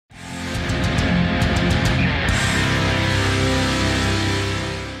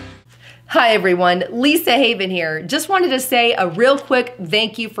Hi everyone, Lisa Haven here. Just wanted to say a real quick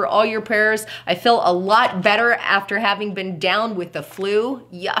thank you for all your prayers. I feel a lot better after having been down with the flu.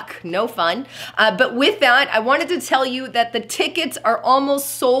 Yuck, no fun. But with that, I wanted to tell you that the tickets are almost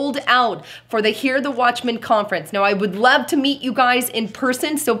sold out for the Hear the Watchman conference. Now, I would love to meet you guys in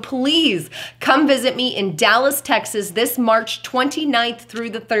person, so please come visit me in Dallas, Texas this March 29th through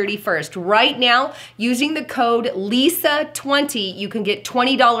the 31st. Right now, using the code LISA20, you can get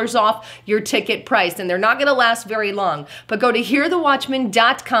 $20 off your ticket price, and they're not going to last very long. But go to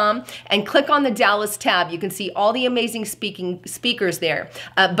hearthewatchman.com and click on the Dallas tab. You can see all the amazing speakers there.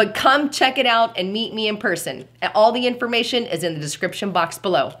 But come check it out and meet me in person. All the information is in the description box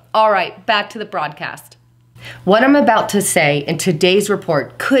below. All right, back to the broadcast. What I'm about to say in today's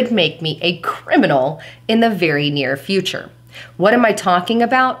report could make me a criminal in the very near future. What am I talking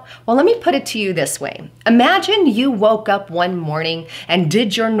about? Well, let me put it to you this way. Imagine you woke up one morning and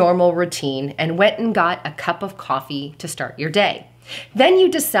did your normal routine and went and got a cup of coffee to start your day. Then you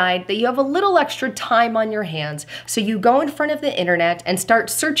decide that you have a little extra time on your hands, so you go in front of the internet and start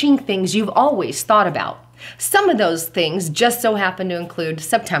searching things you've always thought about. Some of those things just so happen to include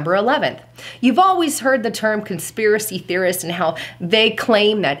September 11th. You've always heard the term conspiracy theorist and how they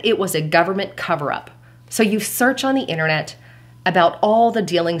claim that it was a government cover-up. So you search on the internet about all the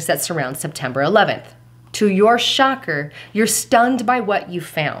dealings that surround September 11th. To your shocker, you're stunned by what you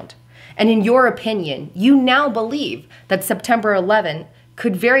found. And in your opinion, you now believe that September 11th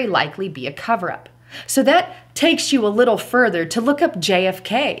could very likely be a cover-up. So that takes you a little further to look up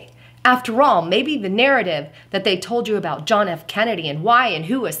JFK. After all, maybe the narrative that they told you about John F. Kennedy and why and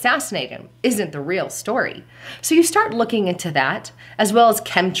who assassinated him isn't the real story. So you start looking into that, as well as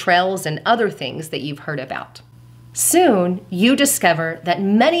chemtrails and other things that you've heard about. Soon, you discover that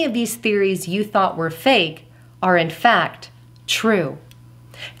many of these theories you thought were fake are in fact true.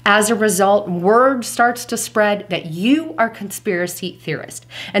 As a result, word starts to spread that you are a conspiracy theorist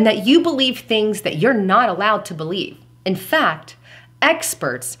and that you believe things that you're not allowed to believe. In fact,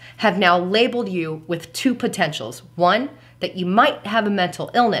 experts have now labeled you with two potentials. One, that you might have a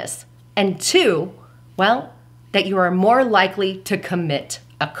mental illness, and two, well, that you are more likely to commit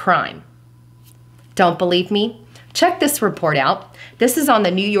a crime. Don't believe me? Check this report out. This is on the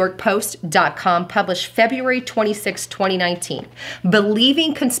NewYorkPost.com, published February 26, 2019.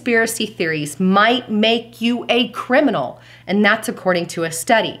 Believing conspiracy theories might make you a criminal, and that's according to a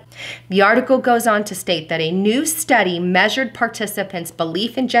study. The article goes on to state that a new study measured participants'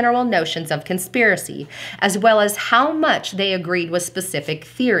 belief in general notions of conspiracy, as well as how much they agreed with specific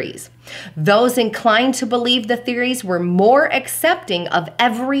theories. Those inclined to believe the theories were more accepting of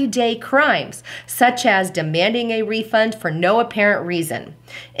everyday crimes, such as demanding a refund for no apparent reason.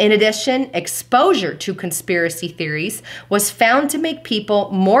 In addition, exposure to conspiracy theories was found to make people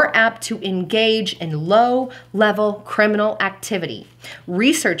more apt to engage in low-level criminal activity.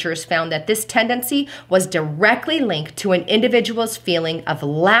 Researchers found that this tendency was directly linked to an individual's feeling of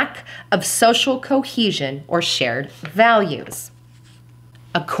lack of social cohesion or shared values.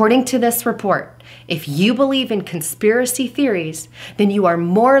 According to this report, if you believe in conspiracy theories, then you are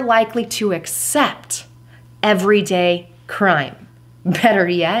more likely to accept everyday crime. Better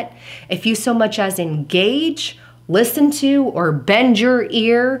yet, if you so much as engage, listen to, or bend your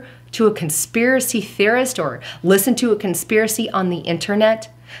ear to a conspiracy theorist or listen to a conspiracy on the internet,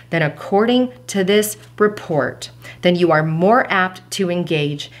 then according to this report, then you are more apt to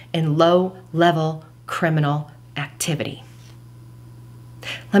engage in low-level criminal activity.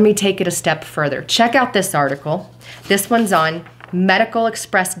 Let me take it a step further. Check out this article. This one's on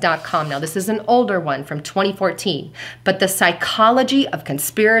medicalexpress.com. Now, this is an older one from 2014, but the psychology of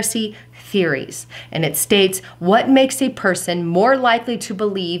conspiracy theories. And it states what makes a person more likely to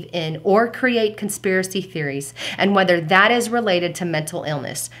believe in or create conspiracy theories, and whether that is related to mental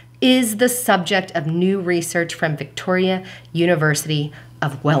illness, is the subject of new research from Victoria University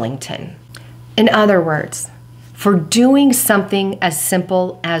of Wellington. In other words, for doing something as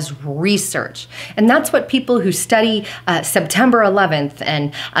simple as research. And that's what people who study September 11th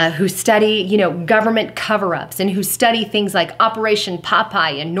and who study, government cover-ups and who study things like Operation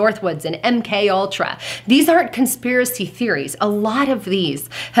Popeye and Northwoods and MK Ultra. These aren't conspiracy theories. A lot of these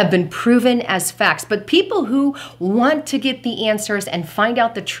have been proven as facts, but people who want to get the answers and find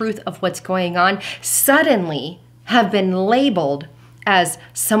out the truth of what's going on suddenly have been labeled as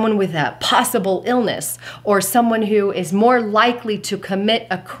someone with a possible illness or someone who is more likely to commit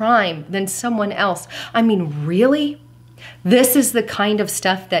a crime than someone else. I mean, really? This is the kind of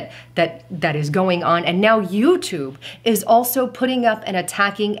stuff that is going on. And now YouTube is also putting up and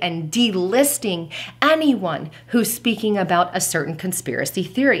attacking and delisting anyone who's speaking about a certain conspiracy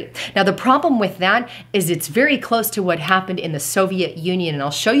theory. Now, the problem with that is it's very close to what happened in the Soviet Union, and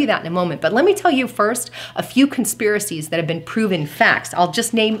I'll show you that in a moment. But let me tell you first a few conspiracies that have been proven facts. I'll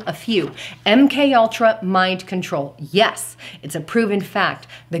just name a few. MK Ultra mind control. Yes, it's a proven fact.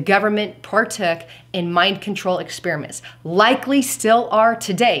 The government partook in mind control experiments. Likely still are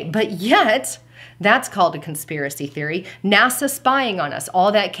today, but yet that's called a conspiracy theory. NASA spying on us,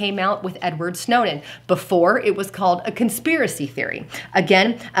 all that came out with Edward Snowden. Before, it was called a conspiracy theory.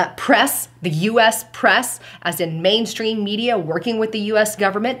 Again, press, the US press, as in mainstream media working with the US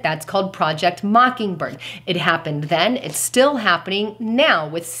government, that's called Project Mockingbird. It happened then, it's still happening now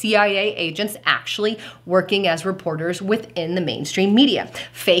with CIA agents actually working as reporters within the mainstream media.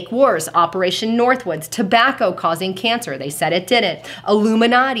 Fake wars, Operation Northwoods, tobacco causing cancer, they said it didn't.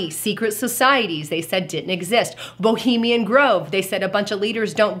 Illuminati, secret societies, they said didn't exist. Bohemian Grove, they said a bunch of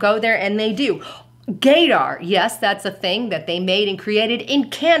leaders don't go there, and they do. Gaydar, yes, that's a thing that they made and created in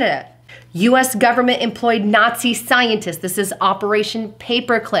Canada. U.S. government employed Nazi scientists. This is Operation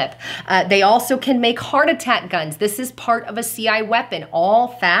Paperclip. They also can make heart attack guns. This is part of a CI weapon. All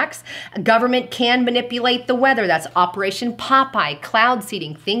facts. Government can manipulate the weather. That's Operation Popeye, cloud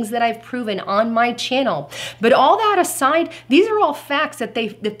seeding, things that I've proven on my channel. But all that aside, these are all facts that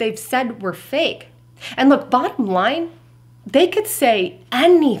they've said were fake. And look, bottom line, they could say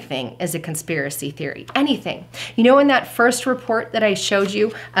anything is a conspiracy theory, anything. You know, in that first report that I showed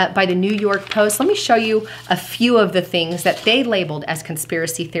you by the New York Post, let me show you a few of the things that they labeled as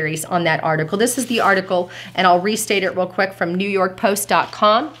conspiracy theories on that article. This is the article, and I'll restate it real quick from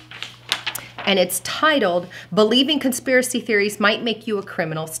NewYorkPost.com. And it's titled, "Believing Conspiracy Theories Might Make You a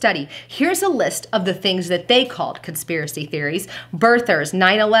Criminal Study." Here's a list of the things that they called conspiracy theories. Birthers,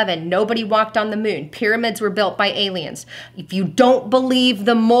 9/11, nobody walked on the moon, pyramids were built by aliens. If you don't believe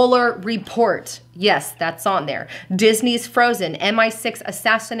the Mueller report, yes, that's on there. Disney's Frozen, MI6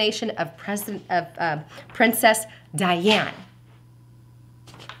 assassination of Princess Diane.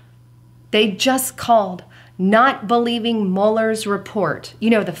 They just called not believing Mueller's report, you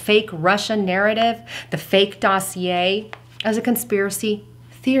know, the fake Russia narrative, the fake dossier, as a conspiracy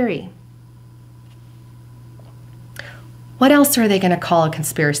theory. What else are they going to call a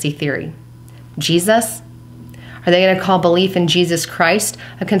conspiracy theory? Jesus? Are they going to call belief in Jesus Christ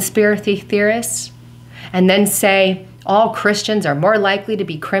a conspiracy theorist? And then say all Christians are more likely to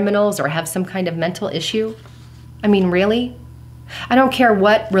be criminals or have some kind of mental issue? I mean, really? I don't care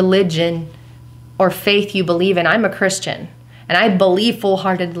what religion or faith you believe in. I'm a Christian, and I believe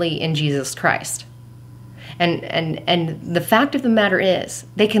full-heartedly in Jesus Christ. And the fact of the matter is,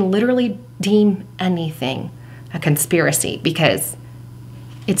 they can literally deem anything a conspiracy because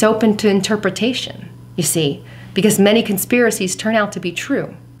it's open to interpretation, you see, because many conspiracies turn out to be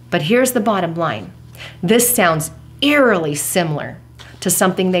true. But here's the bottom line. This sounds eerily similar to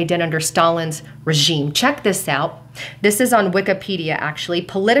something they did under Stalin's regime. Check this out. This is on Wikipedia, actually.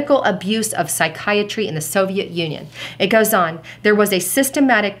 Political abuse of psychiatry in the Soviet Union. It goes on. There was a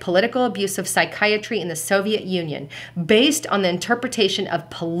systematic political abuse of psychiatry in the Soviet Union based on the interpretation of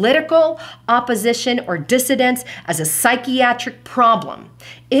political opposition or dissidence as a psychiatric problem.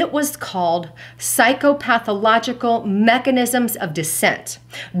 It was called psychopathological mechanisms of dissent.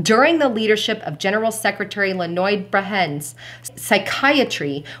 During the leadership of General Secretary Leonid Brezhnev's,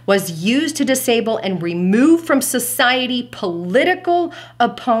 psychiatry was used to disable and remove from society political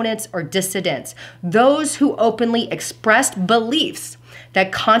opponents or dissidents, those who openly expressed beliefs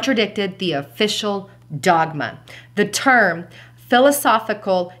that contradicted the official dogma. The term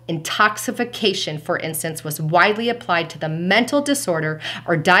philosophical intoxication, for instance, was widely applied to the mental disorder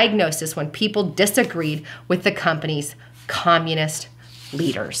or diagnosis when people disagreed with the company's communist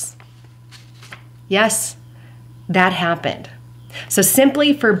leaders. Yes, that happened. So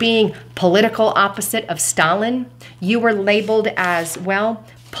simply for being political opposite of Stalin, you were labeled as, well,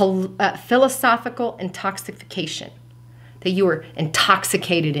 philosophical intoxication, that you were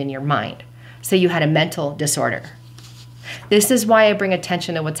intoxicated in your mind. So you had a mental disorder. This is why I bring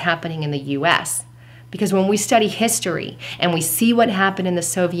attention to what's happening in the US, because when we study history and we see what happened in the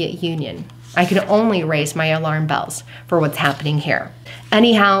Soviet Union, I can only raise my alarm bells for what's happening here.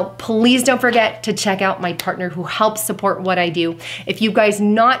 Anyhow, please don't forget to check out my partner who helps support what I do. If you guys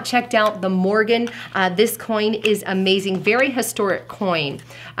not checked out the Morgan, this coin is amazing, very historic coin.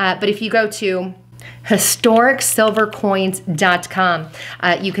 But if you go to historicsilvercoins.com.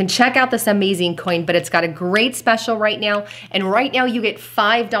 You can check out this amazing coin, but it's got a great special right now. And right now you get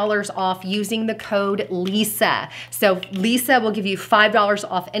 $5 off using the code Lisa. So Lisa will give you $5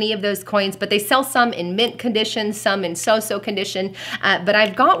 off any of those coins, but they sell some in mint condition, some in so-so condition. But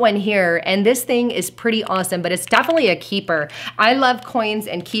I've got one here, and this thing is pretty awesome, but it's definitely a keeper. I love coins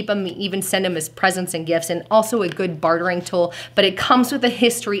and keep them, even send them as presents and gifts, and also a good bartering tool, but it comes with a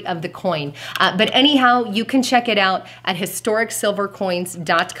history of the coin. But anyhow, you can check it out at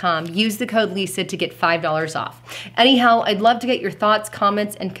historicsilvercoins.com. Use the code Lisa to get $5 off. Anyhow, I'd love to get your thoughts,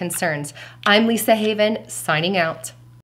 comments, and concerns. I'm Lisa Haven, signing out.